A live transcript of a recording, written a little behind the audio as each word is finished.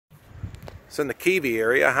It's in the Keevy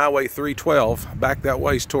area, Highway 312, back that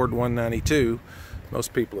ways toward 192.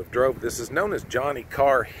 Most people have drove. This is known as Johnny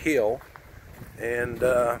Karr Hill, and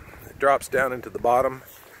it drops down into the bottom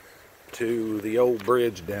to the old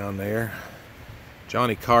bridge down there.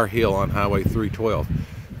 Johnny Karr Hill on Highway 312.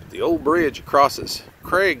 The old bridge crosses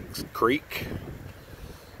Craig's Creek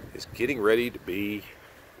is getting ready to be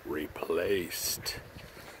replaced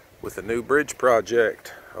with a new bridge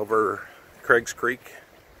project over Craig's Creek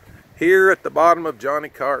here at the bottom of Johnny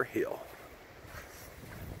Karr Hill.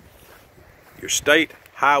 Your state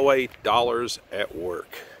highway dollars at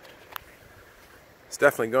work. It's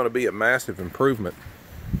definitely going to be a massive improvement.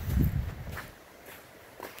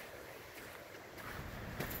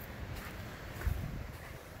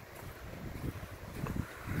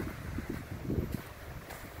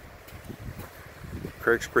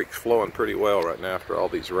 Craig's Creek's flowing pretty well right now after all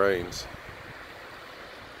these rains.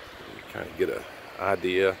 You kind of get an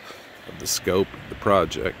idea of the scope of the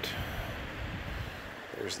project.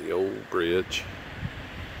 There's the old bridge,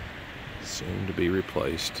 soon to be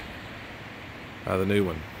replaced by the new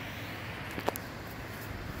one.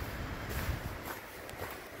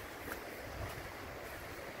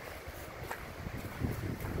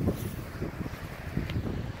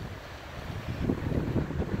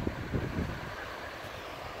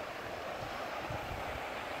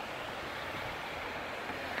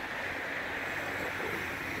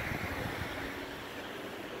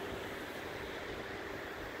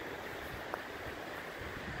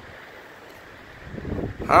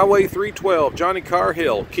 Highway 312, Johnny Karr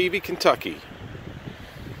Hill, Keevy, Kentucky.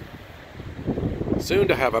 Soon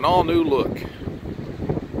to have an all-new look.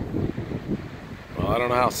 Well, I don't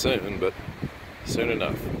know how soon, but soon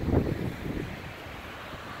enough.